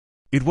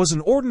It was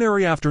an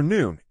ordinary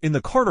afternoon in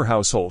the Carter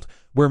household,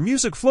 where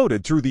music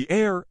floated through the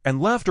air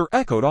and laughter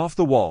echoed off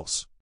the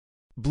walls.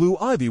 Blue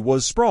Ivy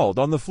was sprawled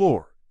on the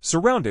floor,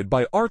 surrounded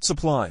by art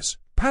supplies,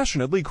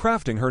 passionately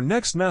crafting her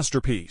next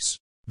masterpiece.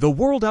 The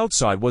world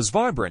outside was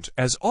vibrant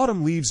as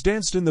autumn leaves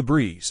danced in the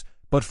breeze,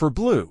 but for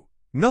Blue,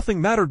 nothing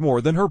mattered more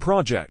than her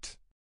project.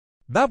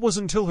 That was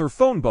until her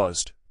phone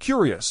buzzed.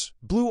 Curious,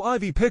 Blue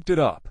Ivy picked it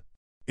up.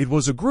 It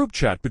was a group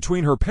chat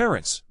between her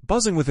parents,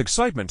 buzzing with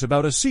excitement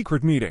about a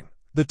secret meeting.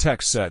 The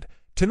text said,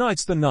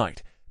 "Tonight's the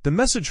night." The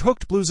message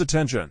hooked Blue's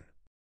attention.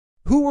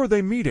 Who were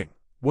they meeting?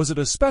 Was it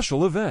a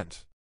special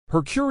event?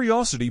 Her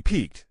curiosity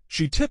piqued.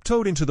 She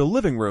tiptoed into the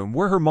living room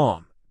where her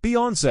mom,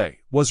 Beyoncé,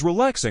 was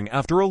relaxing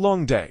after a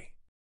long day.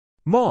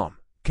 "Mom,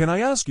 can I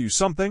ask you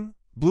something?"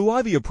 Blue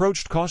Ivy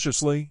approached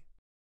cautiously.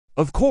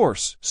 "Of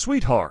course,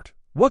 sweetheart.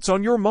 What's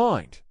on your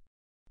mind?"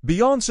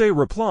 Beyoncé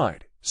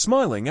replied,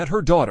 smiling at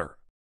her daughter.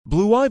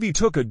 Blue Ivy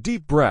took a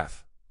deep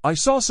breath. "I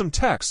saw some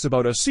texts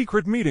about a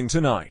secret meeting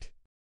tonight."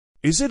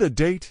 "Is it a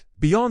date?"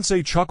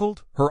 Beyoncé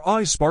chuckled, her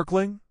eyes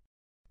sparkling.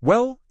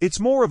 "Well, it's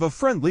more of a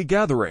friendly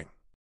gathering.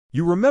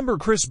 You remember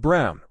Chris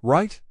Brown,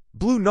 right?"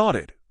 Blue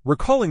nodded,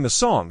 recalling the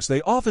songs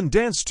they often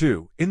danced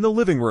to in the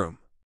living room.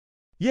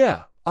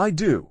 "Yeah, I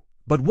do.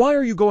 But why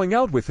are you going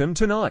out with him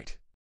tonight?"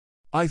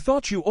 "I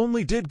thought you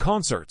only did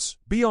concerts."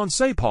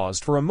 Beyoncé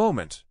paused for a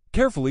moment,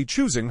 carefully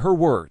choosing her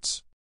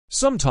words.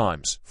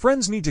 "Sometimes,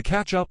 friends need to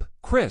catch up.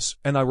 Chris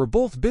and I were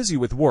both busy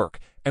with work,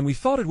 and we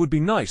thought it would be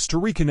nice to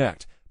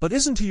reconnect. But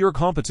isn't he your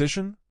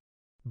competition?"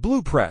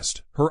 Blue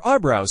pressed, her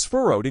eyebrows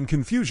furrowed in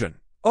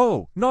confusion.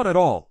 "Oh, not at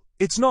all.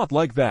 It's not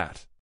like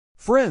that.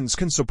 Friends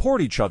can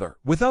support each other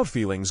without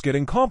feelings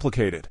getting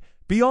complicated."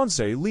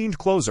 Beyoncé leaned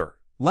closer,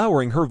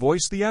 lowering her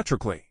voice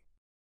theatrically.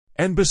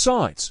 "And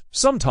besides,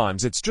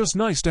 sometimes it's just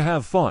nice to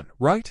have fun,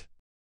 right?"